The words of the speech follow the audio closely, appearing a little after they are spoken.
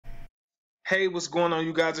Hey, what's going on,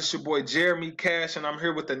 you guys? It's your boy Jeremy Cash, and I'm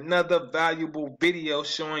here with another valuable video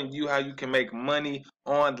showing you how you can make money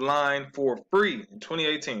online for free in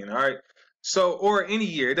 2018. All right, so or any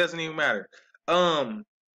year, it doesn't even matter.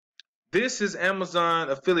 This is Amazon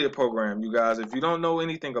affiliate program, you guys. If you don't know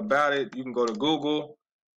anything about it, you can go to Google,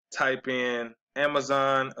 type in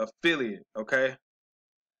Amazon affiliate. Okay,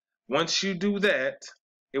 once you do that,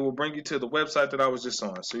 it will bring you to the website that I was just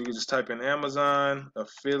on. So you can just type in Amazon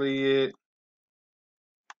affiliate.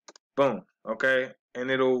 Boom. Okay. And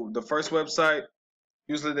the first website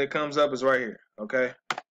usually that comes up is right here. Okay.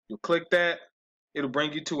 You click that. It'll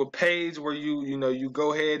bring you to a page where you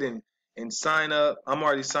go ahead and sign up. I'm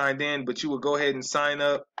already signed in, but you will go ahead and sign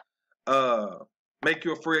up, make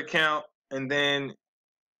you a free account, and then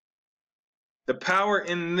the power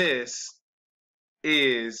in this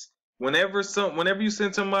is whenever you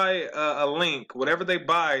send somebody a link, whatever they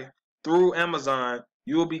buy through Amazon,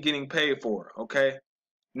 you will be getting paid for. Okay.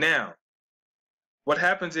 Now, what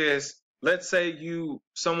happens is, let's say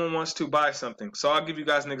someone wants to buy something. So I'll give you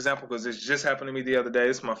guys an example because this just happened to me the other day.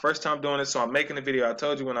 This is my first time doing it, so I'm making a video. I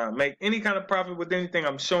told you when I make any kind of profit with anything,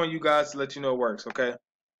 I'm showing you guys to let you know it works, okay?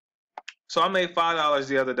 So I made $5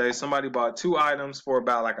 the other day. Somebody bought 2 items for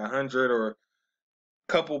about like 100 or a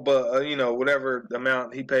couple, but whatever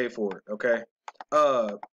amount he paid for it, okay?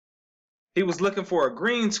 He was looking for a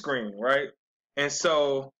green screen, right? And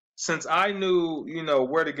so since I knew,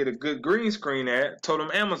 where to get a good green screen at, told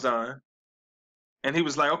him Amazon. And he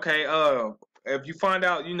was like, okay, if you find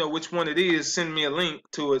out, which one it is, send me a link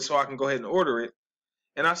to it so I can go ahead and order it.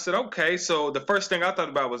 And I said, okay. So the first thing I thought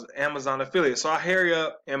about was Amazon affiliate. So I hurry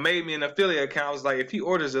up and made me an affiliate account. I was like, if he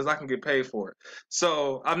orders this, I can get paid for it.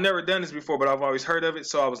 So I've never done this before, but I've always heard of it.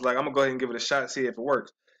 So I was like, I'm gonna go ahead and give it a shot, see if it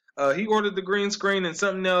works. He ordered the green screen and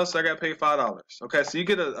something else. So I got paid $5. Okay, so you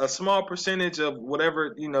get a small percentage of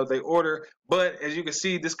whatever they order, but as you can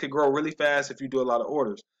see, this could grow really fast if you do a lot of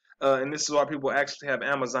orders. And this is why people actually have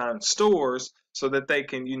Amazon stores so that they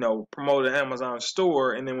can promote an Amazon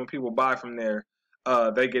store, and then when people buy from there,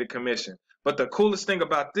 they get a commission. But the coolest thing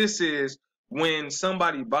about this is when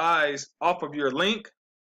somebody buys off of your link,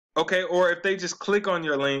 okay, or if they just click on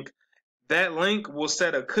your link, that link will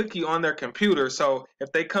set a cookie on their computer. So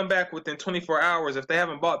if they come back within 24 hours, if they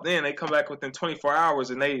haven't bought then, they come back within 24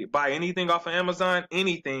 hours and they buy anything off of Amazon,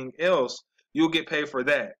 anything else, you'll get paid for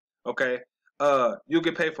that, okay? You'll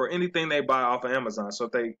get paid for anything they buy off of Amazon. So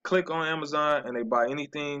if they click on Amazon and they buy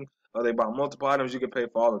anything, or they buy multiple items, you get paid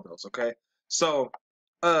for all of those, okay? So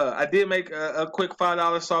I did make a quick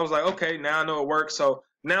 $5, so I was like, okay, now I know it works. So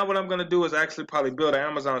now what I'm gonna do is actually probably build an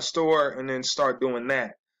Amazon store and then start doing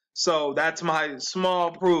that. So that's my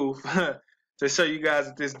small proof to show you guys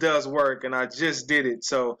that this does work, and I just did it.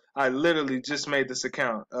 So I literally just made this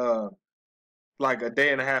account like a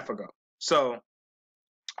day and a half ago. So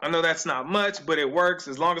I know that's not much, but it works.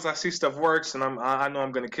 As long as I see stuff works, and I know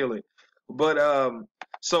I'm gonna kill it. But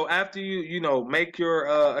so after you make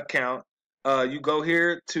your account, you go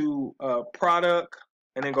here to product,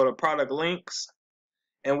 and then go to product links.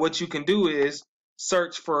 And what you can do is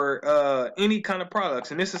search for any kind of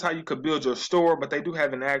products. And this is how you could build your store, but they do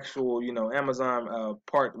have an actual, Amazon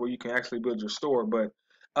part where you can actually build your store. But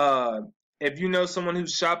if you know someone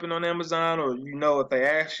who's shopping on Amazon, or if they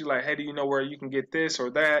ask you like, hey, do you know where you can get this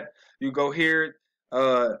or that, you go here.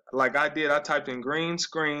 Like I did, I typed in green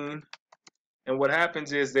screen, and what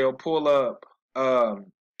happens is they'll pull up,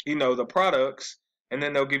 the products, and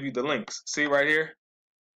then they'll give you the links. See right here?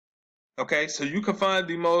 Okay, so you can find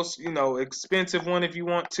the most, expensive one if you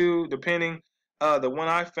want to, depending. The one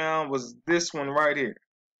I found was this one right here.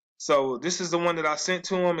 So this is the one that I sent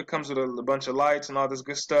to him. It comes with a bunch of lights and all this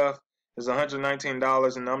good stuff. It's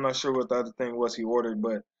 $119, and I'm not sure what the other thing was he ordered,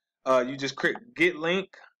 but you just click get link,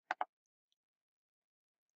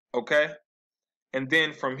 okay? And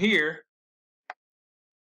then from here,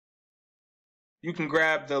 you can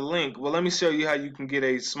grab the link. Well, let me show you how you can get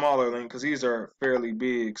a smaller link, because these are fairly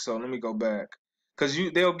big. So let me go back, because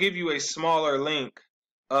they'll give you a smaller link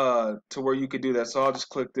to where you could do that. So I'll just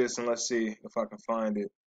click this, and let's see if I can find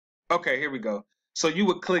it. Okay, here we go. So you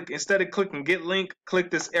would click, instead of clicking get link, click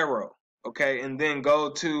this arrow, okay, and then go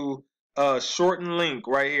to shorten link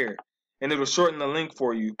right here, and it'll shorten the link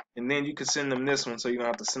for you, and then you can send them this one, so you don't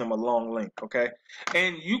have to send them a long link, okay?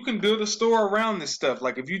 And you can build a store around this stuff.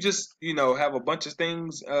 Like if you just have a bunch of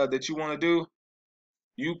things that you want to do,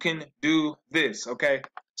 you can do this, okay?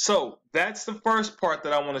 So that's the first part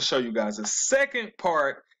that I want to show you guys. The second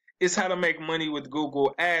part is how to make money with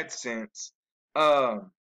Google AdSense.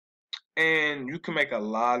 And you can make a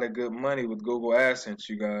lot of good money with Google AdSense,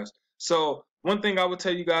 you guys. So one thing I would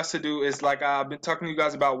tell you guys to do is, like I've been talking to you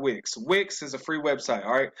guys about Wix. Wix is a free website,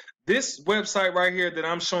 all right? This website right here that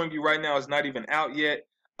I'm showing you right now is not even out yet.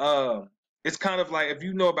 It's kind of like, if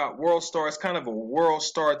you know about WorldStar, it's kind of a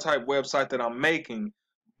WorldStar type website that I'm making.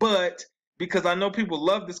 But because I know people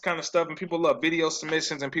love this kind of stuff and people love video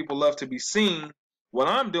submissions and people love to be seen, what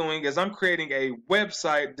I'm doing is I'm creating a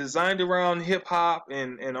website designed around hip hop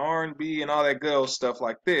and R&B and all that good old stuff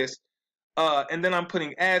like this. And then I'm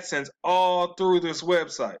putting AdSense all through this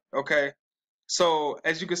website. Okay. So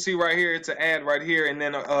as you can see right here, it's an ad right here. And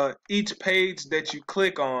then each page that you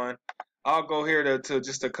click on, I'll go here to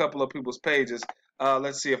just a couple of people's pages.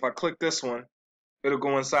 Let's see, if I click this one, it'll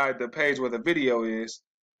go inside the page where the video is.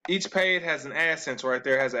 Each page has an AdSense right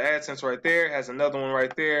there, has an AdSense right there, has another one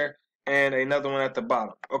right there, and another one at the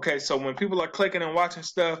bottom. Okay, so when people are clicking and watching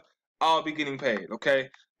stuff, I'll be getting paid. Okay.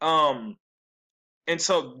 And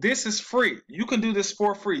so this is free. You can do this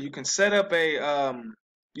for free. You can set up a,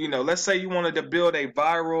 let's say you wanted to build a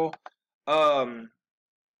viral,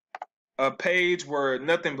 a page where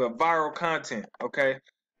nothing but viral content. Okay,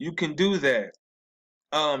 you can do that.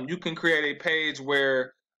 You can create a page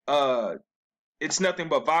where it's nothing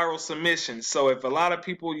but viral submissions. So if a lot of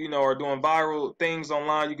people, are doing viral things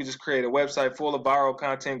online, you can just create a website full of viral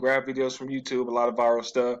content, grab videos from YouTube, a lot of viral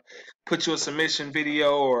stuff, put you a submission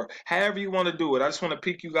video, or however you want to do it. I just want to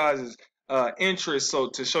pique you guys' interest, so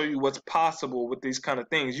to show you what's possible with these kind of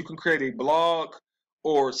things. You can create a blog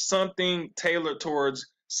or something tailored towards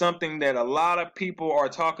something that a lot of people are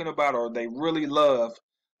talking about or they really love.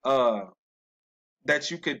 That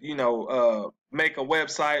you could, make a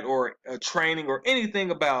website or a training or anything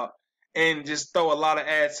about, and just throw a lot of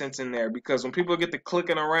AdSense in there, because when people get to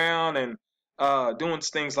clicking around and doing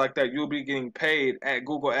things like that, you'll be getting paid at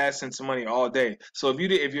Google AdSense money all day. So if you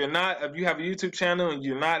have a YouTube channel and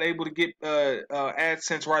you're not able to get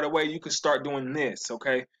AdSense right away, you can start doing this,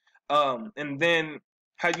 okay? And then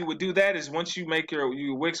how you would do that is, once you make your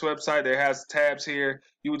Wix website that has tabs here,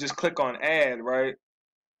 you would just click on add, right?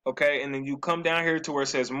 Okay, and then you come down here to where it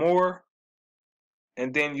says more,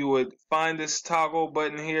 and then you would find this toggle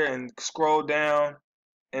button here and scroll down,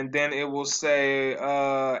 and then it will say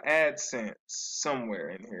AdSense somewhere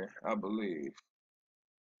in here, I believe.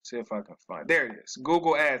 See if I can find. There it is,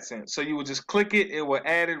 Google AdSense. So you would just click it, it will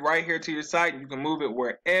add it right here to your site, and you can move it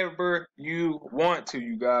wherever you want to,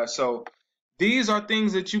 you guys. So these are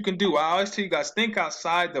things that you can do. I always tell you guys, think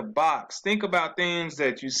outside the box. Think about things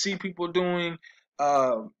that you see people doing,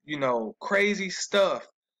 crazy stuff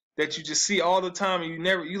that you just see all the time, and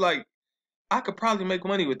you like, I could probably make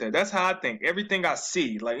money with that. That's how I think. Everything I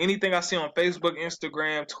see, like anything I see on Facebook,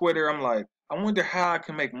 Instagram, Twitter, I'm like, I wonder how I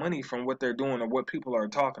can make money from what they're doing or what people are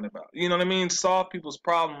talking about. You know what I mean? Solve people's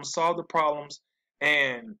problems, solve the problems,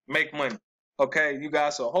 and make money. Okay, you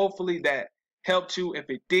guys. So hopefully that helped you. If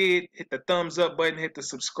it did, hit the thumbs up button, hit the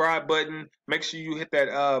subscribe button. Make sure you hit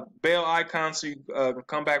that bell icon so you can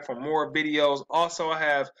come back for more videos. Also, I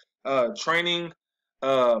have training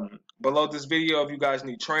below this video if you guys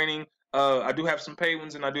need training. I do have some paid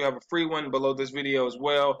ones, and I do have a free one below this video as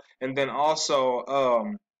well. And then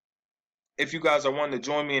also, if you guys are wanting to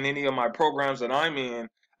join me in any of my programs that I'm in,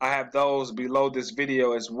 I have those below this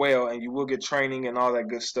video as well, and you will get training and all that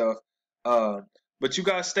good stuff. But you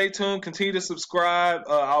guys stay tuned, continue to subscribe.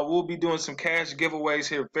 I will be doing some cash giveaways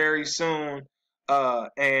here very soon,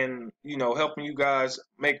 and helping you guys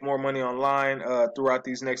make more money online throughout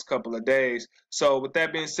these next couple of days. So with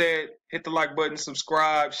that being said, hit the like button,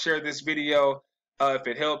 subscribe, share this video. If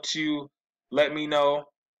it helps you, let me know,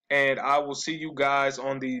 and I will see you guys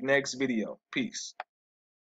on the next video. Peace.